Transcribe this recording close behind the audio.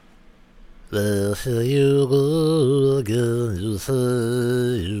Well, here you go again. You say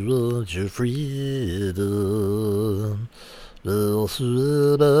you want your freedom. Well,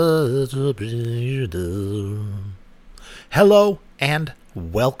 so to bring you down. Hello and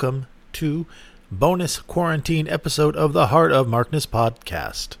welcome to bonus quarantine episode of the Heart of Markness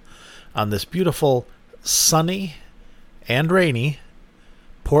podcast on this beautiful, sunny and rainy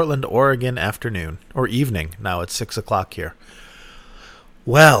Portland, Oregon afternoon or evening. Now it's 6 o'clock here.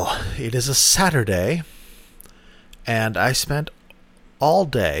 Well, it is a Saturday, and I spent all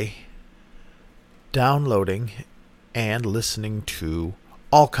day downloading and listening to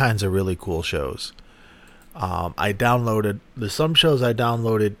all kinds of really cool shows. There's some shows I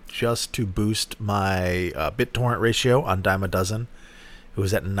downloaded just to boost my BitTorrent ratio on Dime a Dozen. It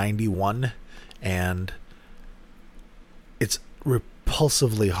was at 91, and it's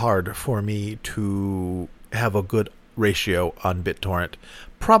repulsively hard for me to have a good ratio on BitTorrent,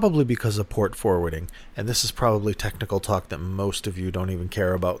 probably because of port forwarding. And this is probably technical talk that most of you don't even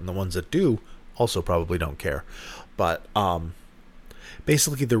care about, and the ones that do also probably don't care. But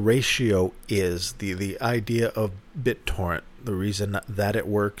basically the ratio is the idea of BitTorrent. The reason that it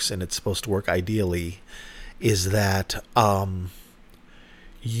works, and it's supposed to work ideally, is that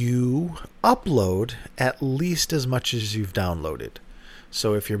you upload at least as much as you've downloaded.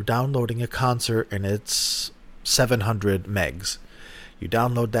 So if you're downloading a concert and it's 700 megs, you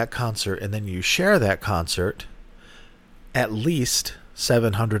download that concert and then you share that concert at least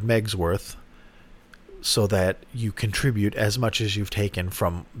 700 megs worth, so that you contribute as much as you've taken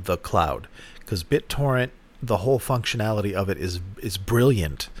from the cloud. Because BitTorrent, the whole functionality of it is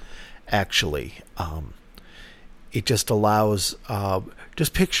brilliant, actually. It just allows,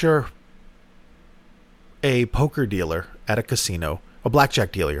 just picture a poker dealer at a casino, a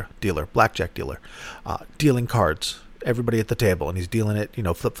blackjack dealer, dealing cards. Everybody at the table, and he's dealing it,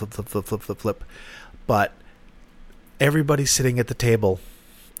 flip. But everybody sitting at the table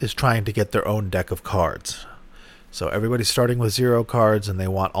is trying to get their own deck of cards. So everybody's starting with 0 cards, and they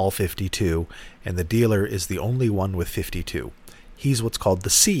want all 52, and the dealer is the only one with 52. He's what's called the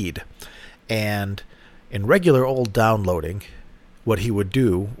seed. And in regular old downloading, what you would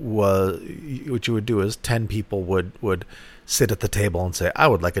do is 10 people would sit at the table and say, I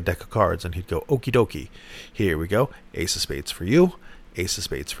would like a deck of cards. And he'd go, okie dokie, here we go. Ace of spades for you, ace of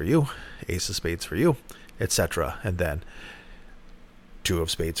spades for you, ace of spades for you, etc. And then 2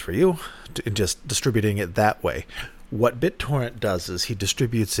 of spades for you, and just distributing it that way. What BitTorrent does is he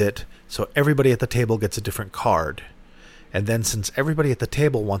distributes it so everybody at the table gets a different card. And then since everybody at the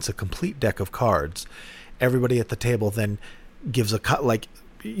table wants a complete deck of cards, everybody at the table then gives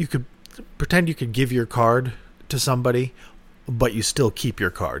you could pretend you could give your card to somebody, but you still keep your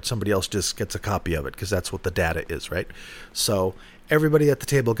card. Somebody else just gets a copy of it, because that's what the data is, right? So everybody at the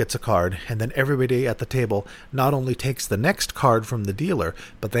table gets a card, and then everybody at the table not only takes the next card from the dealer,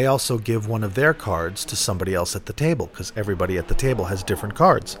 but they also give one of their cards to somebody else at the table, because everybody at the table has different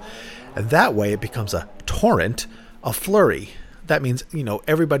cards. And that way it becomes a torrent, a flurry. That means,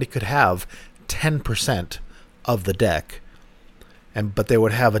 everybody could have 10% of the deck, but they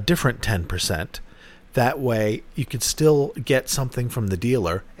would have a different 10%. That way you could still get something from the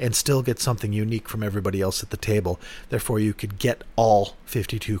dealer and still get something unique from everybody else at the table. Therefore, you could get all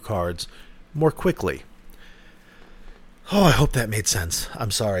 52 cards more quickly. Oh, I hope that made sense.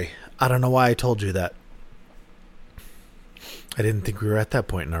 I'm sorry. I don't know why I told you that. I didn't think we were at that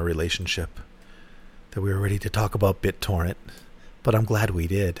point in our relationship, that we were ready to talk about BitTorrent, but I'm glad we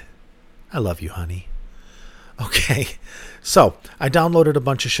did. I love you, honey. Okay, so I downloaded a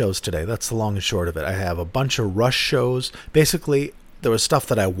bunch of shows today. That's the long and short of it. I have a bunch of Rush shows. Basically, there was stuff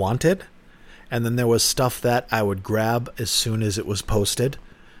that I wanted, and then there was stuff that I would grab as soon as it was posted.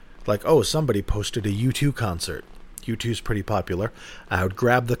 Like, somebody posted a U2 concert. U2's pretty popular. I would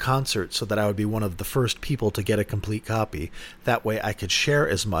grab the concert so that I would be one of the first people to get a complete copy. That way I could share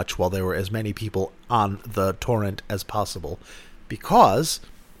as much while there were as many people on the torrent as possible. Because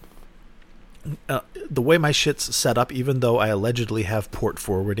the way my shit's set up, even though I allegedly have port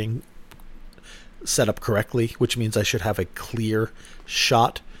forwarding set up correctly, which means I should have a clear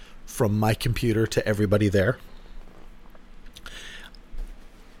shot from my computer to everybody there,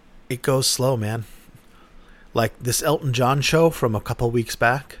 it goes slow, man. Like this Elton John show from a couple weeks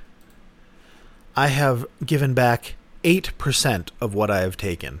back, I have given back 8% of what I have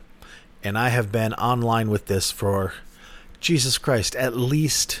taken. And I have been online with this for, Jesus Christ, at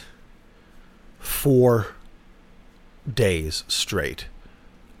least 4 days straight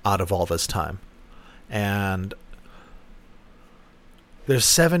out of all this time. And there's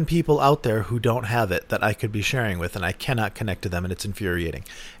 7 people out there who don't have it that I could be sharing with, and I cannot connect to them, and it's infuriating.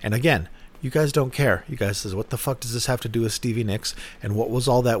 And again, You guys don't care. You guys says, what the fuck does this have to do with Stevie Nicks? And what was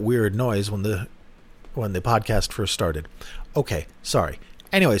all that weird noise when the podcast first started? Okay, sorry.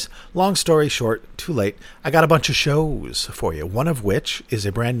 Anyways, long story short, too late. I got a bunch of shows for you, one of which is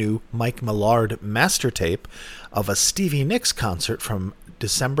a brand new Mike Millard master tape of a Stevie Nicks concert from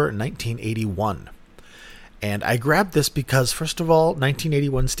December 1981. And I grabbed this because, first of all,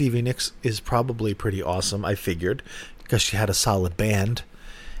 1981 Stevie Nicks is probably pretty awesome, I figured, because she had a solid band,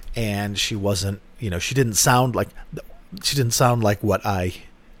 and she wasn't, she didn't sound like what I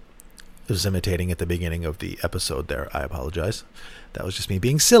was imitating at the beginning of the episode there. I apologize. That was just me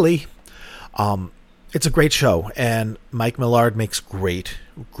being silly. It's a great show, and Mike Millard makes great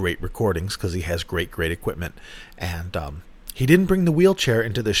recordings because he has great equipment. And he didn't bring the wheelchair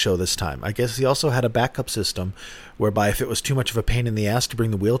into the show this time. I guess he also had a backup system whereby if it was too much of a pain in the ass to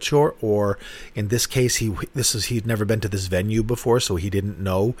bring the wheelchair, or in this case, he'd never been to this venue before, so he didn't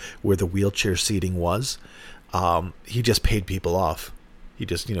know where the wheelchair seating was. He just paid people off. He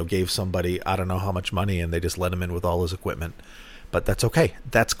just, gave somebody, I don't know how much money, and they just let him in with all his equipment. But that's okay.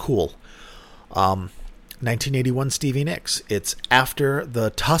 That's cool. 1981 Stevie Nicks. It's after the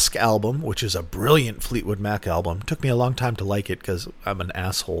Tusk album, which is a brilliant Fleetwood Mac album. It took me a long time to like it because I'm an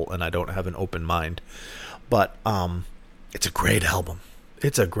asshole and I don't have an open mind. But it's a great album.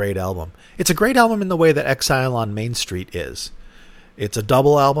 It's a great album. It's a great album in the way that Exile on Main Street is. It's a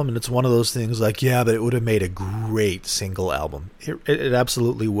double album, and it's one of those things like, yeah, but it would have made a great single album. It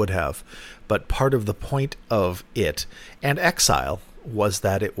absolutely would have. But part of the point of it and Exile was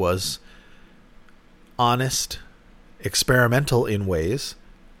that it was honest, experimental in ways.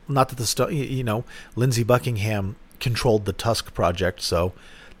 Not that the stuff, Lindsey Buckingham controlled the Tusk project, so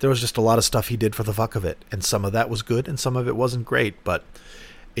there was just a lot of stuff he did for the fuck of it. And some of that was good, and some of it wasn't great, but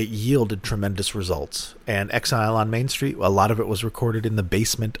it yielded tremendous results. And Exile on Main Street, a lot of it was recorded in the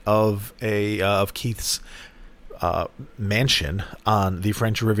basement of Keith's mansion on the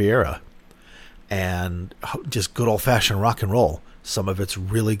French Riviera. And just good old-fashioned rock and roll. Some of it's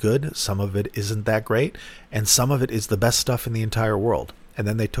really good, some of it isn't that great, and some of it is the best stuff in the entire world. And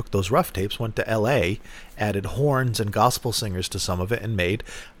then they took those rough tapes, went to L.A., added horns and gospel singers to some of it, and made,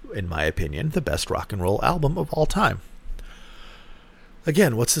 in my opinion, the best rock and roll album of all time.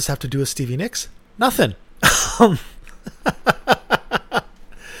 Again, what's this have to do with Stevie Nicks? Nothing.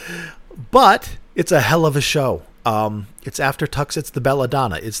 But it's a hell of a show. It's after Tux. It's the Bella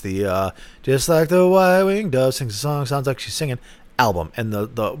Donna. It's the just like the white winged dove sings a song, sounds like she's singing album. And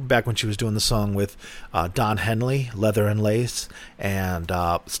the back when she was doing the song with Don Henley, Leather and Lace, and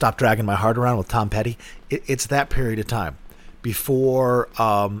Stop Dragging My Heart Around with Tom Petty. It's that period of time before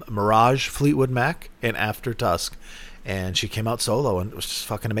Mirage, Fleetwood Mac, and after Tusk. And she came out solo, and it was just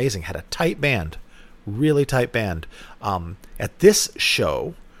fucking amazing. Had a tight band, really tight band. At this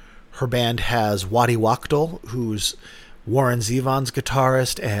show, her band has Waddy Wachtel, who's Warren Zevon's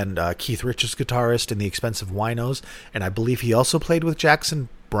guitarist and Keith Richards' guitarist in the Expensive Winos, and I believe he also played with Jackson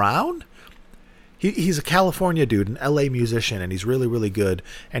Browne. He's a California dude, an LA musician, and he's really, really good,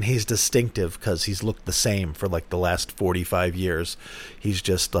 and he's distinctive because he's looked the same for like the last 45 years. He's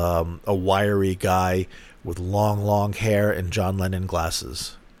just a wiry guy with long hair and John Lennon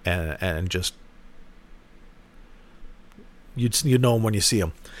glasses, and just you'd know him when you see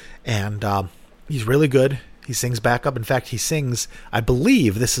him. And he's really good. He sings backup. In fact, he sings, I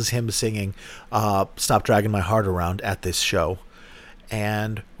believe this is him singing Stop Dragging My Heart Around at this show.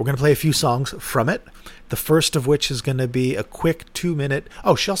 And we're going to play a few songs from it. The first of which is going to be a quick 2-minute.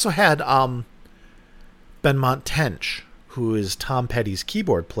 Oh, she also had Benmont Tench, who is Tom Petty's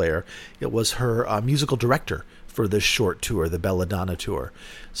keyboard player. It was her musical director for this short tour, the Bella Donna tour.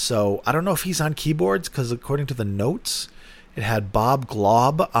 So I don't know if he's on keyboards, because according to the notes, it had Bob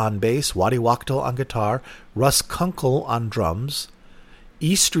Glaub on bass, Waddy Wachtel on guitar, Russ Kunkel on drums,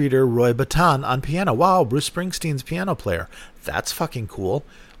 E Streeter Roy Bittan on piano. Wow, Bruce Springsteen's piano player. That's fucking cool.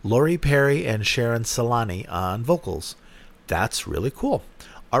 Laurie Perry and Sharon Solani on vocals. That's really cool.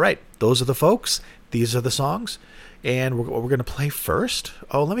 All right, those are the folks. These are the songs. And what we're going to play first.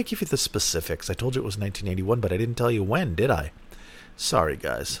 Oh, let me give you the specifics. I told you it was 1981, but I didn't tell you when, did I? Sorry,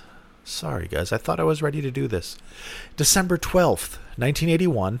 guys. I thought I was ready to do this. December 12th,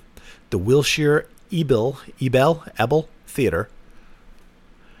 1981, the Wilshire Ebel Theater,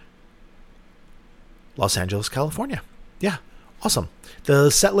 Los Angeles, California. Yeah, awesome.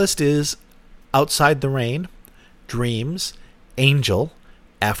 The set list is Outside the Rain, Dreams, Angel,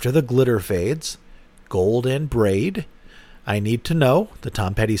 After the Glitter Fades, Gold and Braid, I Need to Know, the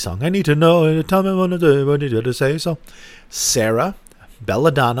Tom Petty song. I need to know, tell me what to say so. Sara,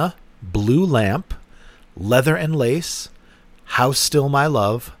 Bella Donna, Blue Lamp, Leather and Lace, How Still My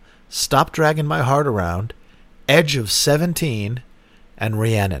Love, Stop Dragging My Heart Around, Edge of 17, and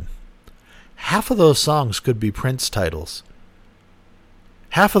Rhiannon. Half of those songs could be Prince titles.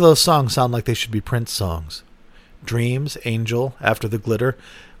 Half of those songs sound like they should be Prince songs. Dreams, Angel, After the Glitter,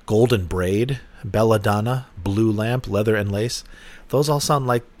 Golden Braid, Bella Donna, Blue Lamp, Leather and Lace. Those all sound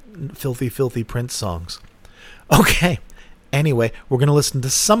like filthy, filthy Prince songs. Okay, anyway, we're going to listen to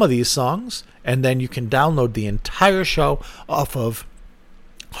some of these songs, and then you can download the entire show off of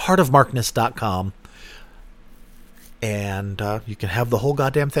heartofmarkness.com, and you can have the whole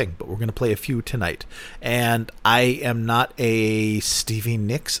goddamn thing, but we're going to play a few tonight. And I am not a Stevie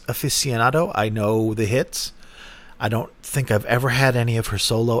Nicks aficionado. I know the hits. I don't think I've ever had any of her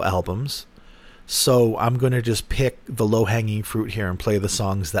solo albums, so I'm going to just pick the low-hanging fruit here and play the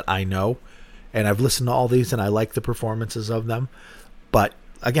songs that I know. And I've listened to all these, and I like the performances of them. But,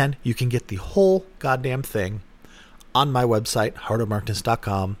 again, you can get the whole goddamn thing on my website,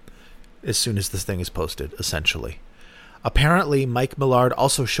 heartofmarkness.com, as soon as this thing is posted, essentially. Apparently, Mike Millard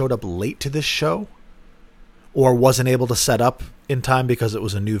also showed up late to this show, or wasn't able to set up in time because it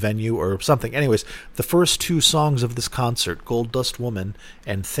was a new venue or something. Anyways, the first two songs of this concert, Gold Dust Woman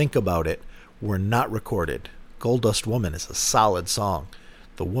and Think About It, were not recorded. Gold Dust Woman is a solid song.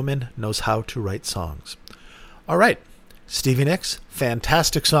 The woman knows how to write songs. All right. Stevie Nicks,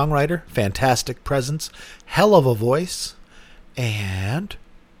 fantastic songwriter, fantastic presence, hell of a voice, and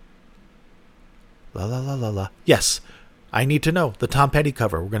la la la la la. Yes, I Need to Know, the Tom Petty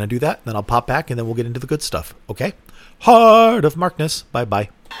cover. We're going to do that, then I'll pop back, and then we'll get into the good stuff. Okay? Heart of Markness. Bye-bye.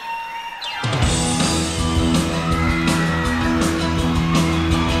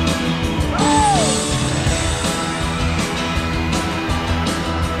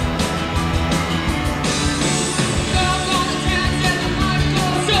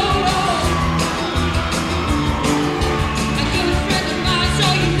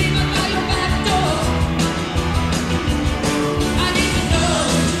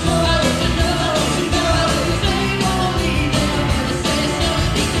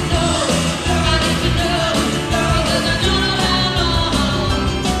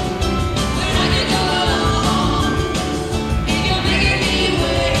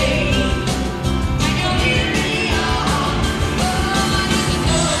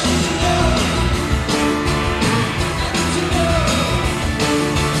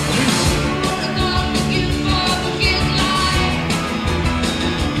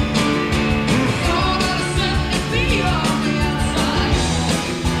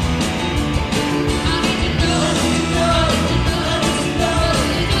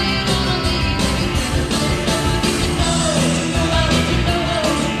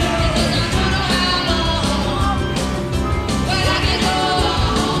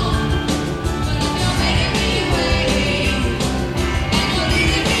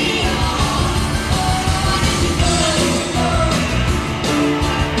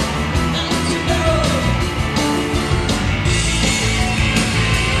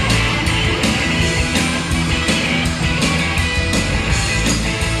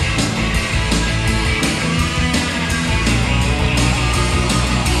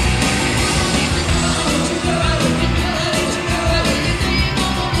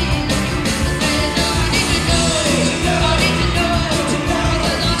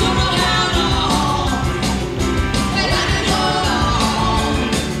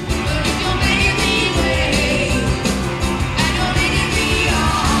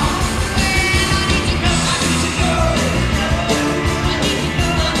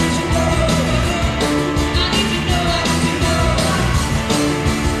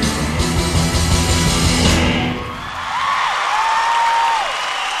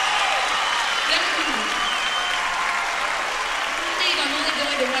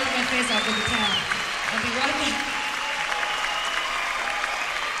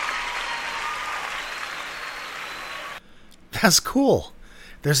 That's cool.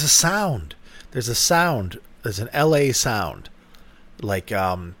 There's a sound. There's an LA sound. Like,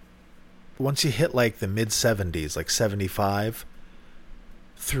 once you hit like the mid 70s, like 75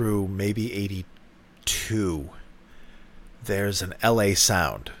 through maybe 82, there's an LA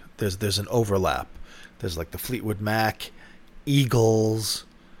sound. There's an overlap. There's like the Fleetwood Mac, Eagles,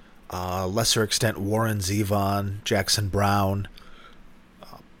 lesser extent Warren Zevon, Jackson Browne,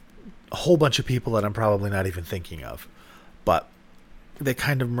 a whole bunch of people that I'm probably not even thinking of. But they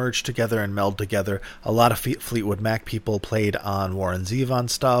kind of merged together and meld together. A lot of Fleetwood Mac people played on Warren Zevon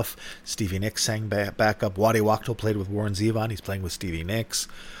stuff. Stevie Nicks sang back up. Waddy Wachtel played with Warren Zevon. He's playing with Stevie Nicks.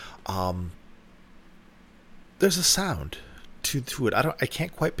 There's a sound to it. I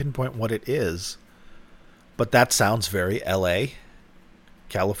can't quite pinpoint what it is, but that sounds very LA.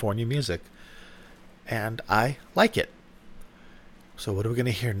 California music. And I like it. So what are we going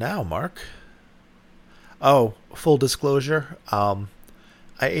to hear now, Mark? Oh, full disclosure, I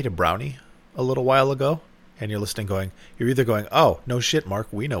ate a brownie a little while ago, and you're either going, oh, no shit, Mark,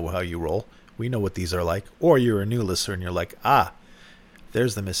 we know how you roll. We know what these are like. Or you're a new listener and you're like,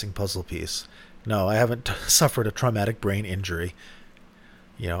 there's the missing puzzle piece. No, I haven't suffered a traumatic brain injury.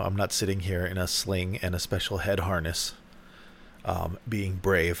 I'm not sitting here in a sling and a special head harness, being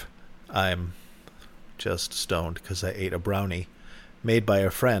brave. I'm just stoned because I ate a brownie made by a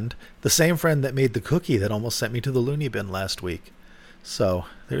friend, the same friend that made the cookie that almost sent me to the loony bin last week. So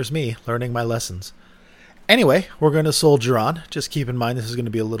there's me learning my lessons. Anyway, we're going to soldier on. Just keep in mind this is going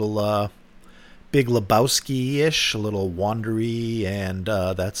to be a little Big Lebowski-ish, a little wandery, and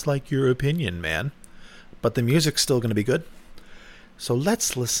that's like your opinion, man. But the music's still going to be good. So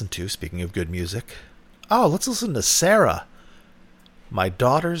let's listen to, speaking of good music, let's listen to Sara, My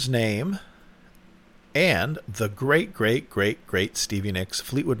Daughter's Name, and the great, great, great, great Stevie Nicks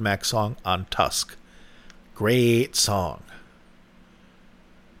Fleetwood Mac song on Tusk. Great song.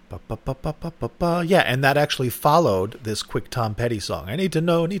 Yeah, and that actually followed this quick Tom Petty song. I need to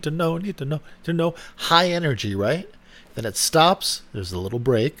know. High energy, right? Then it stops, there's a little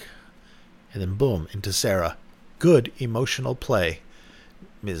break, and then boom, into Sara. Good emotional play,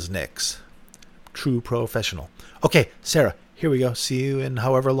 Ms. Nicks. True professional. Okay, Sara, here we go. See you in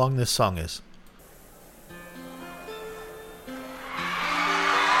however long this song is.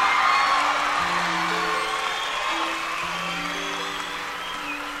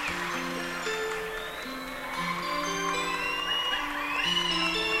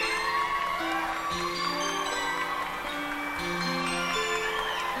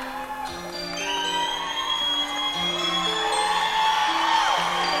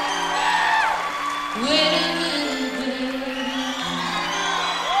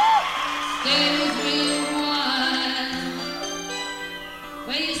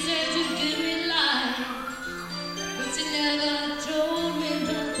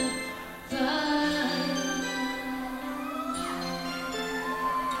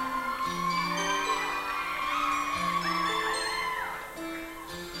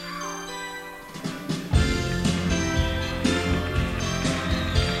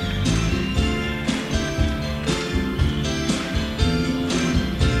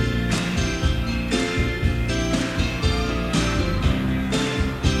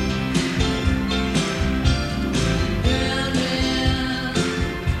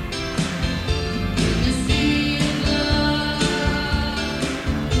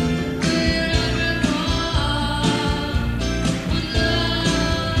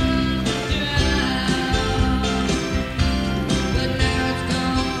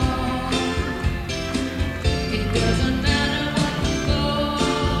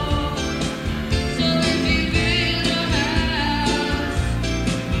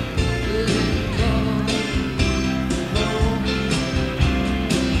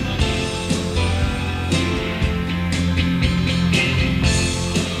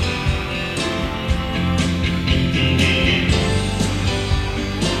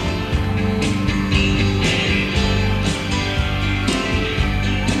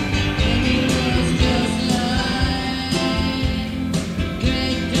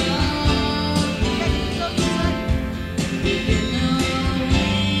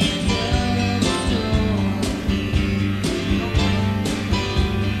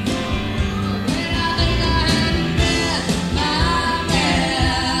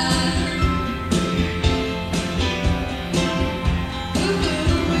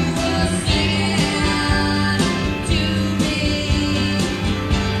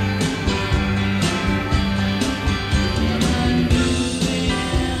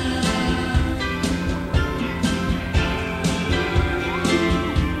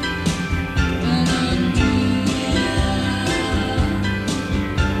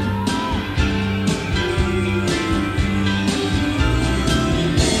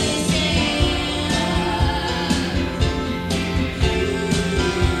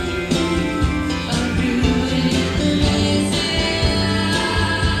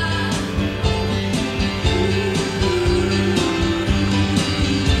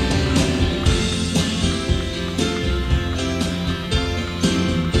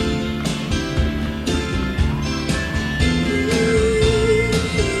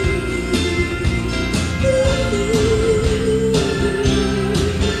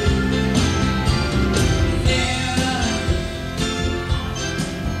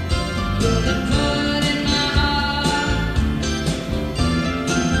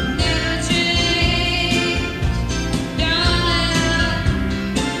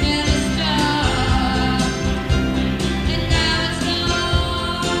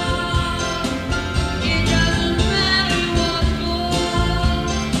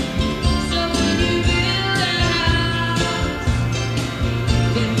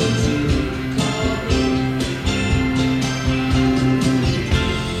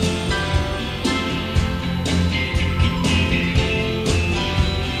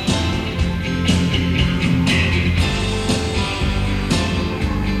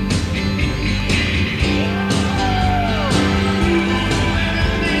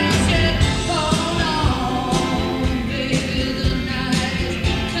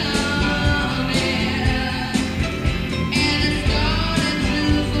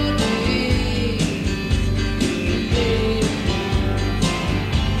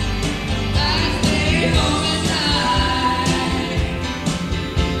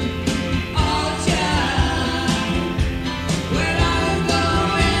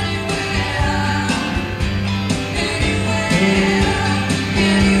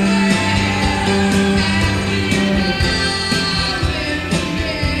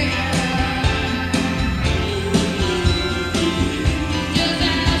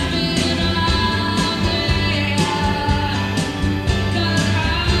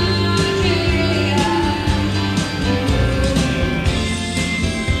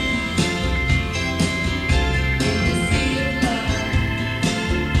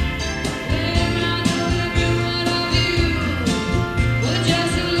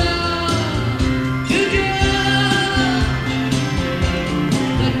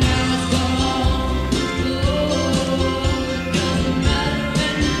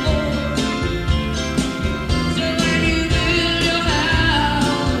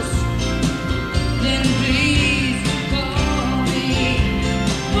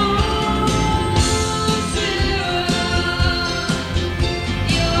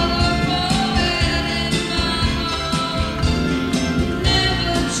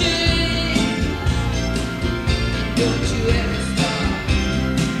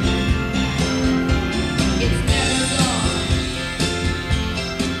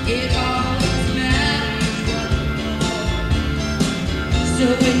 It always matters what. So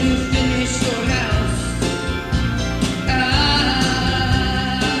when you finish your house, I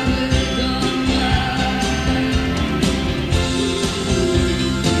will come by.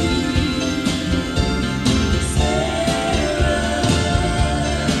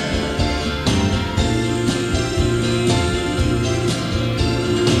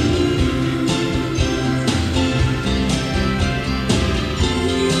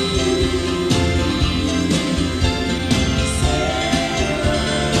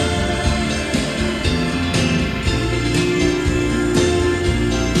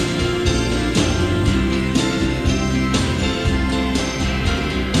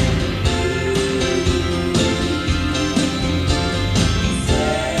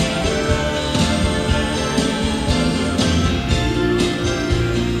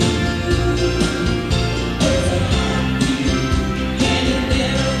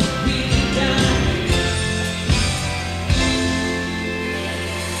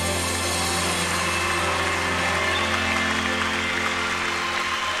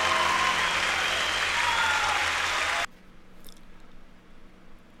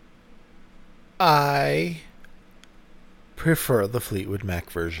 I prefer the Fleetwood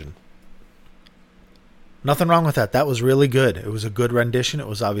Mac version. Nothing wrong with that. That was really good. It was a good rendition. It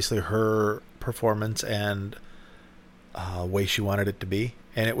was obviously her performance and way she wanted it to be.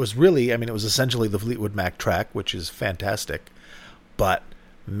 And it was really, I mean, it was essentially the Fleetwood Mac track, which is fantastic. But,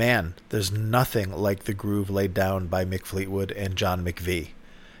 man, there's nothing like the groove laid down by Mick Fleetwood and John McVie.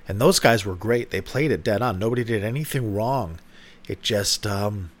 And those guys were great. They played it dead on. Nobody did anything wrong. It just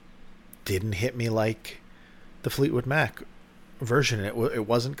didn't hit me like the Fleetwood Mac version. It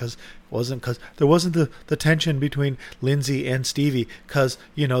wasn't because there wasn't the tension between Lindsay and Stevie because,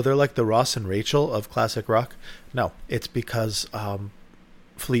 you know, they're like the Ross and Rachel of classic rock. No, it's because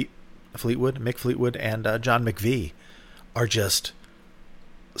Fleetwood, Mick Fleetwood, and John McVie are just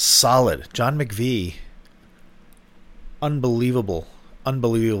solid. John McVie, unbelievable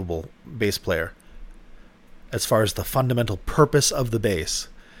bass player. As far as the fundamental purpose of the bass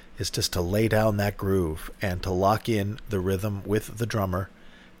is just to lay down that groove and to lock in the rhythm with the drummer.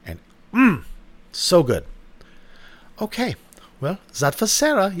 And so good. Okay, well, that for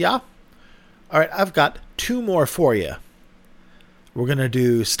Sara, yeah? All right, I've got two more for you. We're going to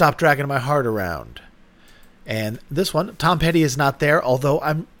do Stop Dragging My Heart Around. And this one, Tom Petty is not there, although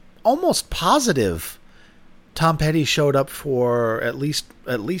I'm almost positive Tom Petty showed up for at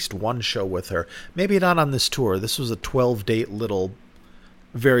least one show with her. Maybe not on this tour. This was a 12-date little,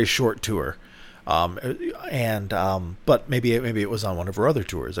 very short tour. But maybe it was on one of her other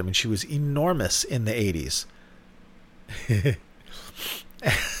tours. I mean, she was enormous in the 80s.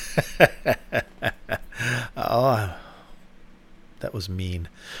 Oh, that was mean.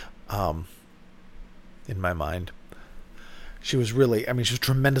 In my mind. She was really, I mean, she was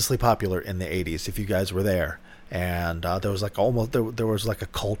tremendously popular in the 80s, if you guys were there. And there was like there was like a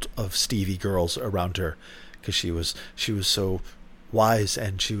cult of Stevie girls around her because she was so wise,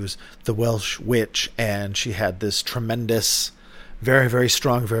 and she was the Welsh witch, and she had this tremendous, very, very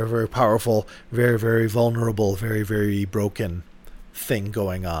strong, very, very powerful, very, very vulnerable, very, very broken thing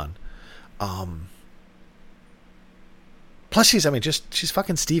going on. Plus she's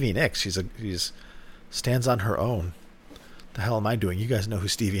fucking Stevie Nicks. She's stands on her own. The hell am I doing? You guys know who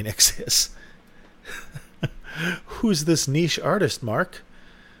Stevie Nicks is. Who's this niche artist, Mark?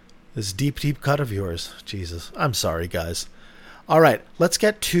 This deep, deep cut of yours. Jesus. I'm sorry, guys. All right, let's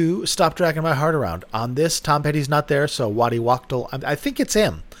get to Stop Dragging My Heart Around. On this, Tom Petty's not there, so Waddy Wachtel, I think it's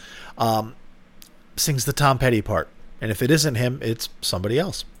him, sings the Tom Petty part. And if it isn't him, it's somebody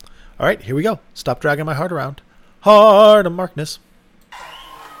else. All right, here we go. Stop Dragging My Heart Around. Heart of Markness.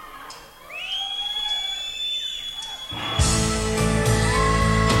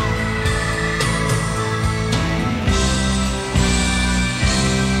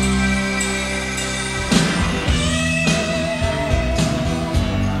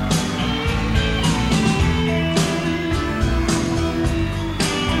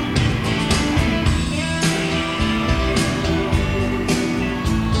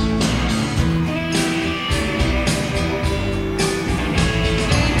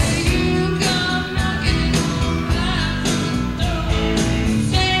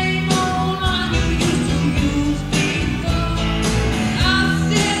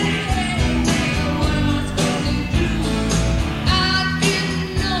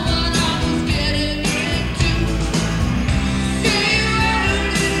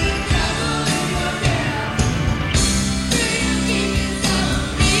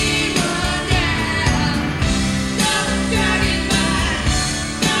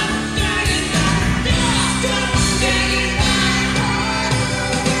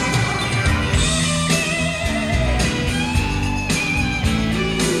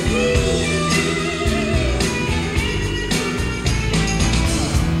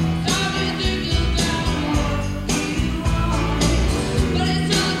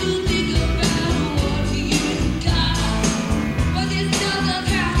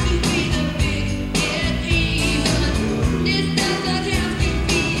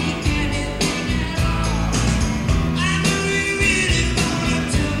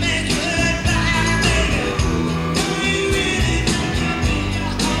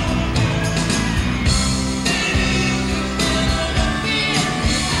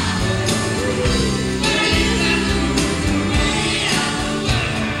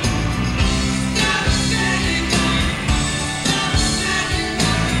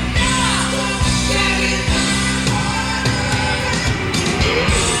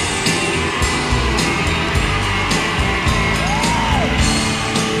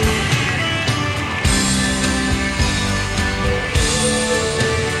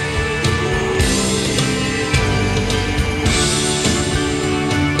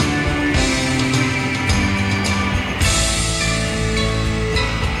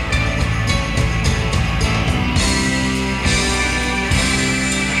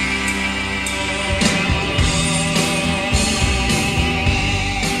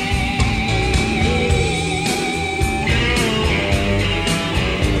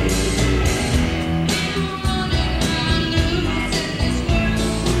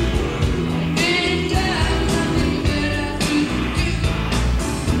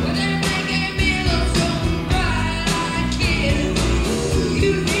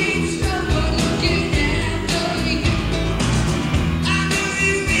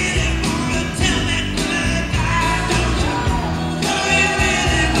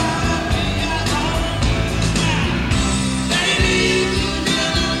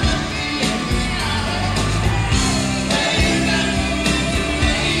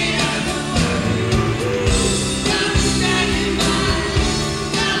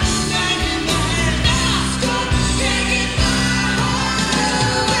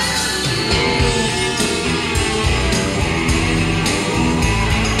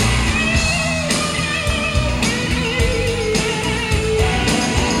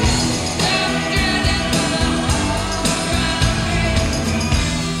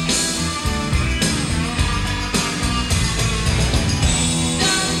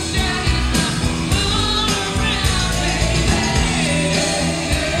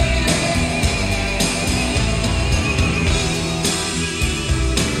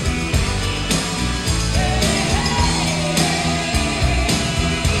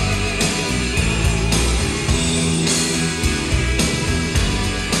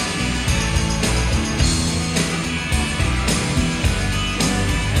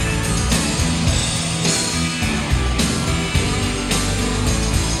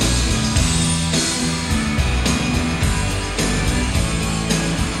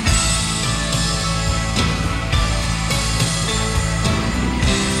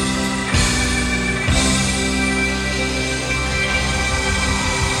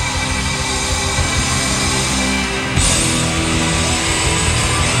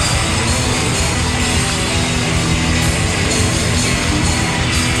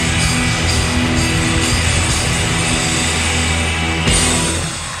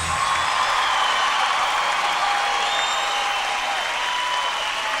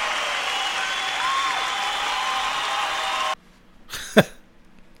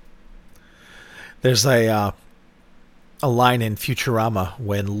 There's a line in Futurama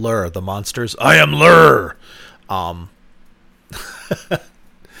when Lur, the monsters, I am Lur.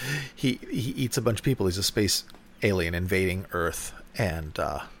 He eats a bunch of people. He's a space alien invading Earth and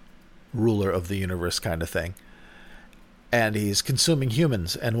ruler of the universe kind of thing. And he's consuming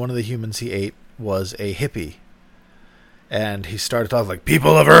humans. And one of the humans he ate was a hippie. And he started talking like,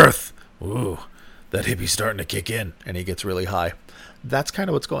 people of Earth. Ooh, that hippie's starting to kick in. And he gets really high. That's kind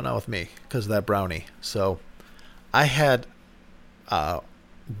of what's going on with me because of that brownie. So I had a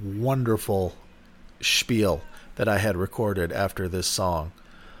wonderful spiel that I had recorded after this song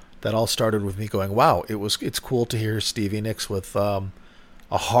that all started with me going, wow, it's cool to hear Stevie Nicks with a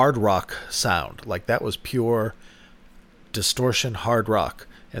hard rock sound. Like that was pure distortion hard rock.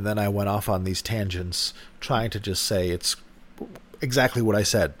 And then I went off on these tangents trying to just say it's exactly what I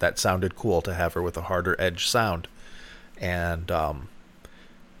said. That sounded cool to have her with a harder edge sound. And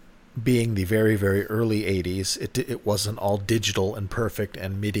being the very, very early 80s, it wasn't all digital and perfect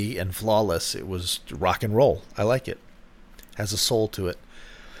and MIDI and flawless. It was rock and roll. I like it. Has a soul to it.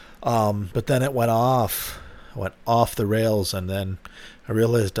 But then it went off the rails, and then I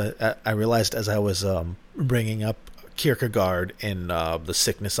realized as I was bringing up Kierkegaard in The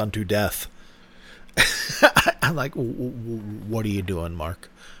Sickness Unto Death, I'm like, what are you doing, Mark?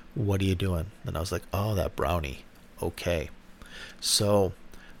 What are you doing? And I was like, oh, that brownie. Okay. So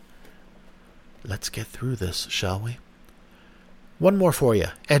let's get through this, shall we? One more for you,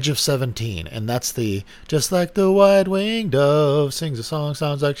 Edge of 17, and that's the just like the white-winged dove sings a song,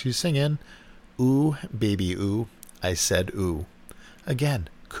 sounds like she's singing. Ooh, baby, ooh. I said ooh. Again,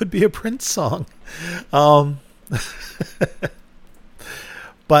 could be a Prince song.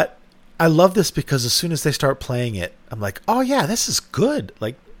 But I love this because as soon as they start playing it, I'm like, oh yeah, this is good.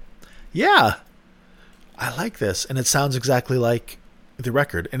 Like, yeah, I like this. And it sounds exactly like the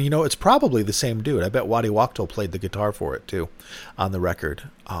record. And it's probably the same dude. I bet Waddy Wachtel played the guitar for it too on the record.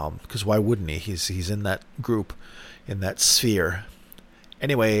 Because why wouldn't he? He's in that group, in that sphere.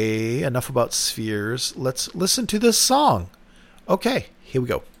 Anyway, enough about spheres. Let's listen to this song. Okay, here we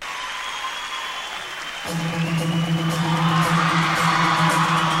go.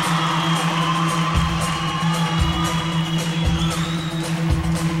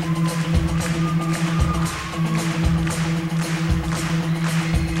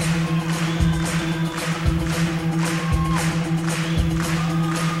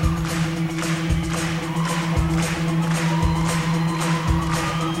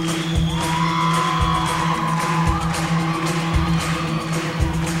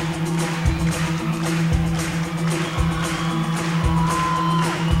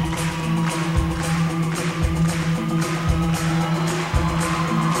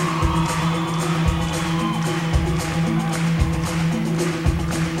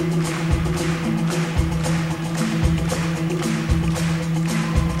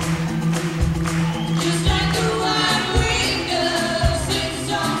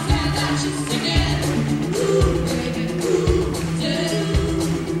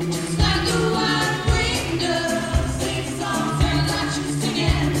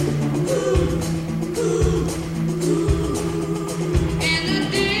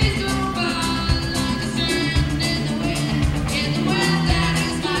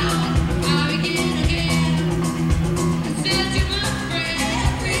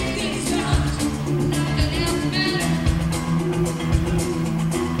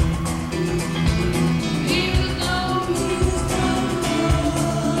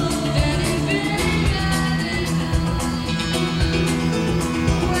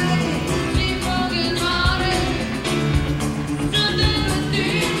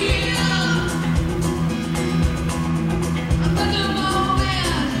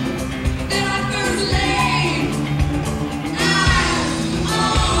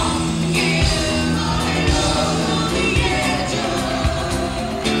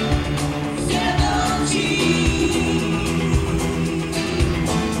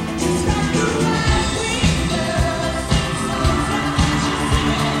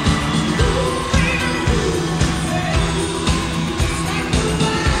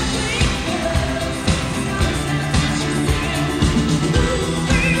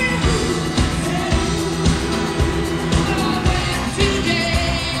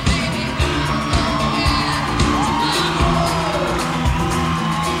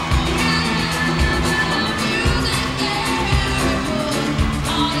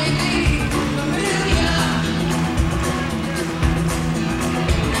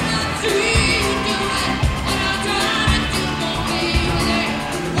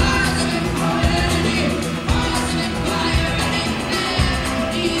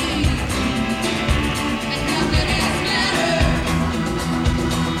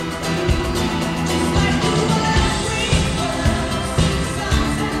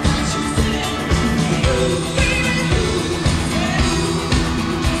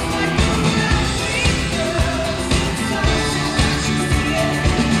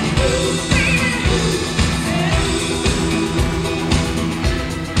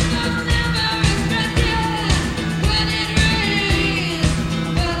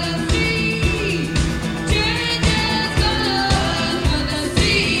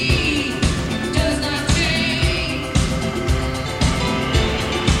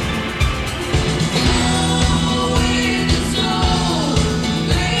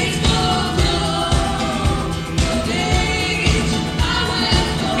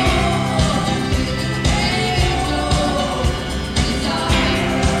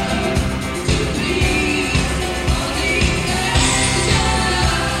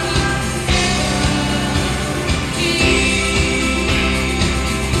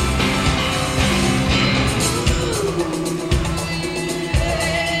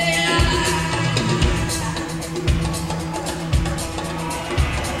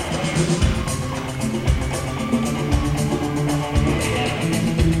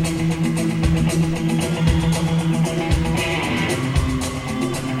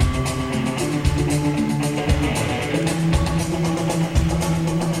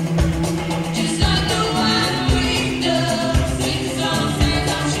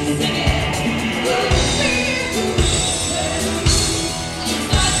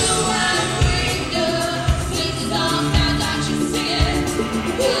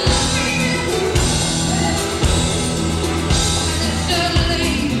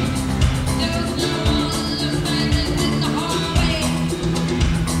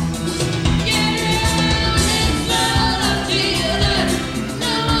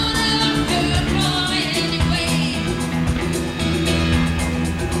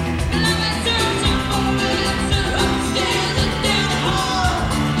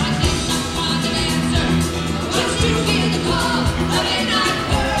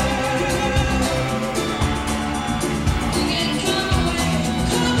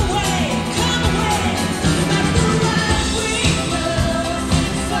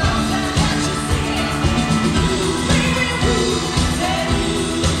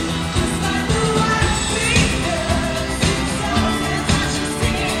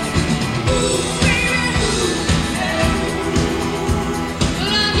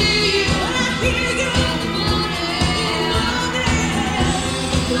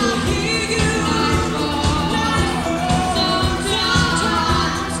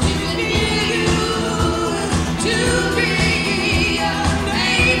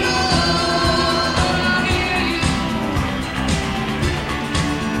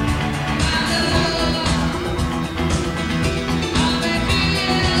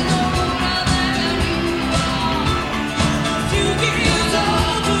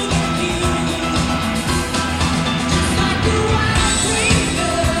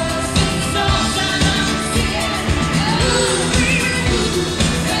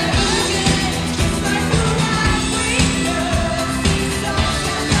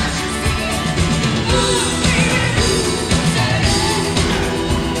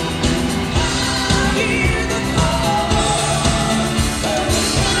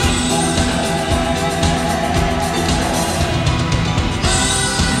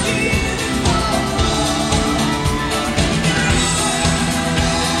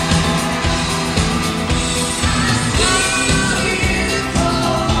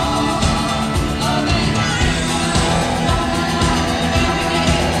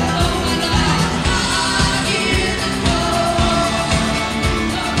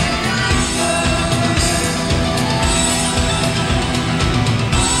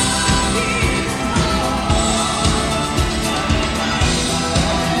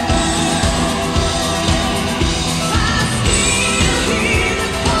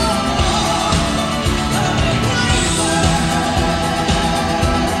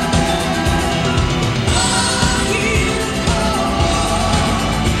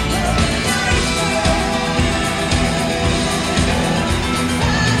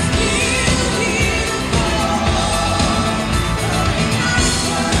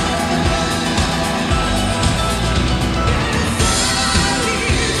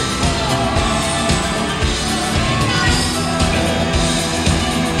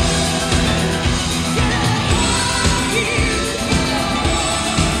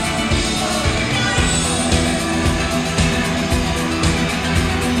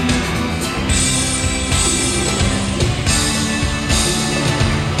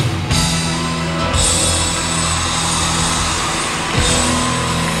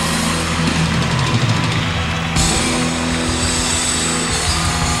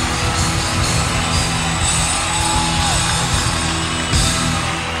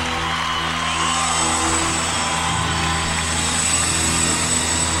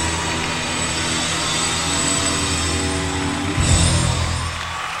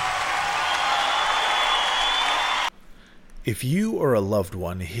 If you or a loved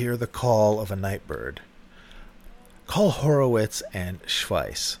one hear the call of a night bird, call Horowitz and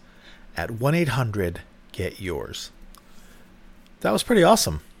Schweiss at 1-800-GET-YOURS. That was pretty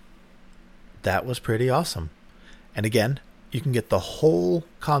awesome. And again, you can get the whole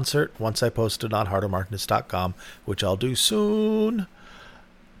concert once I post it on heartofmarkness.com, which I'll do soon.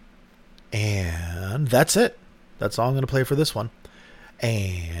 And that's it. That's all I'm going to play for this one.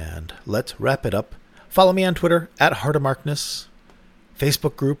 And let's wrap it up. Follow me on Twitter at heartofmarkness.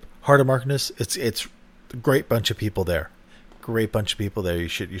 Facebook group Heart of Markness. It's a great bunch of people there. You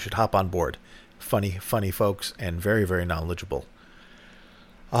should hop on board. Funny folks and very, very knowledgeable.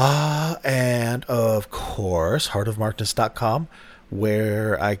 And of course, heartofmarkness.com,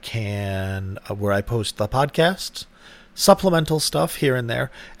 where I post the podcasts, supplemental stuff here and there,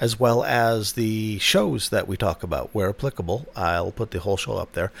 as well as the shows that we talk about. Where applicable, I'll put the whole show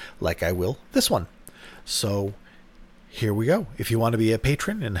up there, like I will this one. So here we go. If you want to be a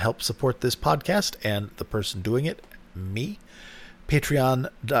patron and help support this podcast and the person doing it, me,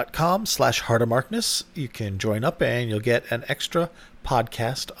 patreon.com/heartofmarkness. You can join up and you'll get an extra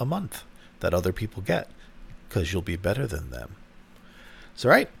podcast a month that other people get because you'll be better than them. So,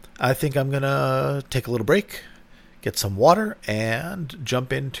 all right, I think I'm going to take a little break, get some water, and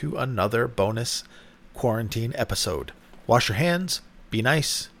jump into another bonus quarantine episode. Wash your hands. Be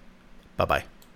nice. Bye-bye.